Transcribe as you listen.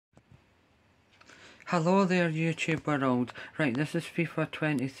Hello there, YouTube world. Right, this is FIFA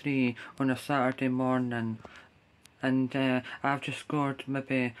 23 on a Saturday morning, and I've just scored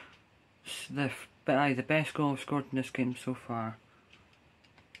maybe the best goal I've scored in this game so far.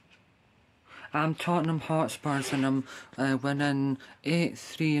 I'm Tottenham Hotspurs and I'm winning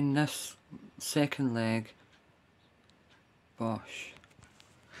 8-3 in this second leg. Bosh.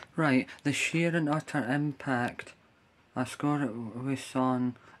 Right, the sheer and utter impact. I scored it with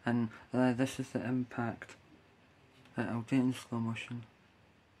Son, and this is the impact. I'll do it in slow motion.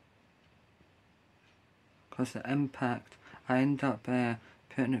 Because the impact, I end up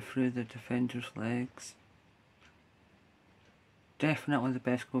putting it through the defender's legs. Definitely the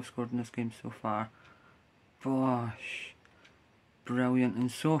best goal scored in this game so far. Bosh. Brilliant.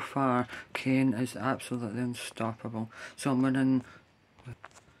 And so far, Kane is absolutely unstoppable. So I'm winning.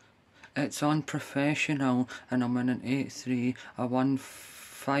 It's unprofessional, and I'm winning 8-3. I won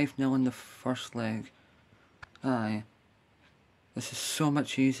 5-0 in the first leg. Aye. This is so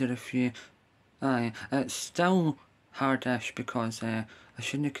much easier if you... Aye. It's still hardish because I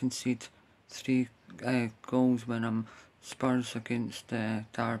shouldn't concede 3 goals when I'm Spurs against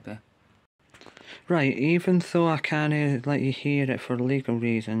Derby. Right, even though I can't let you hear it for legal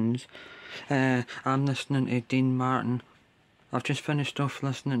reasons, I'm listening to Dean Martin. I've just finished off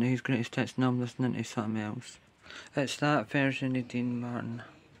listening to his greatest hits, now I'm listening to something else. It's that version of Dean Martin.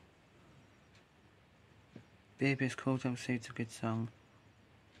 Baby It's Cold Outside's a good song.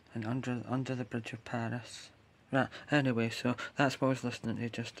 And Under the Bridge of Paris. Right, anyway, so that's what I was listening to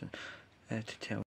just to tell you.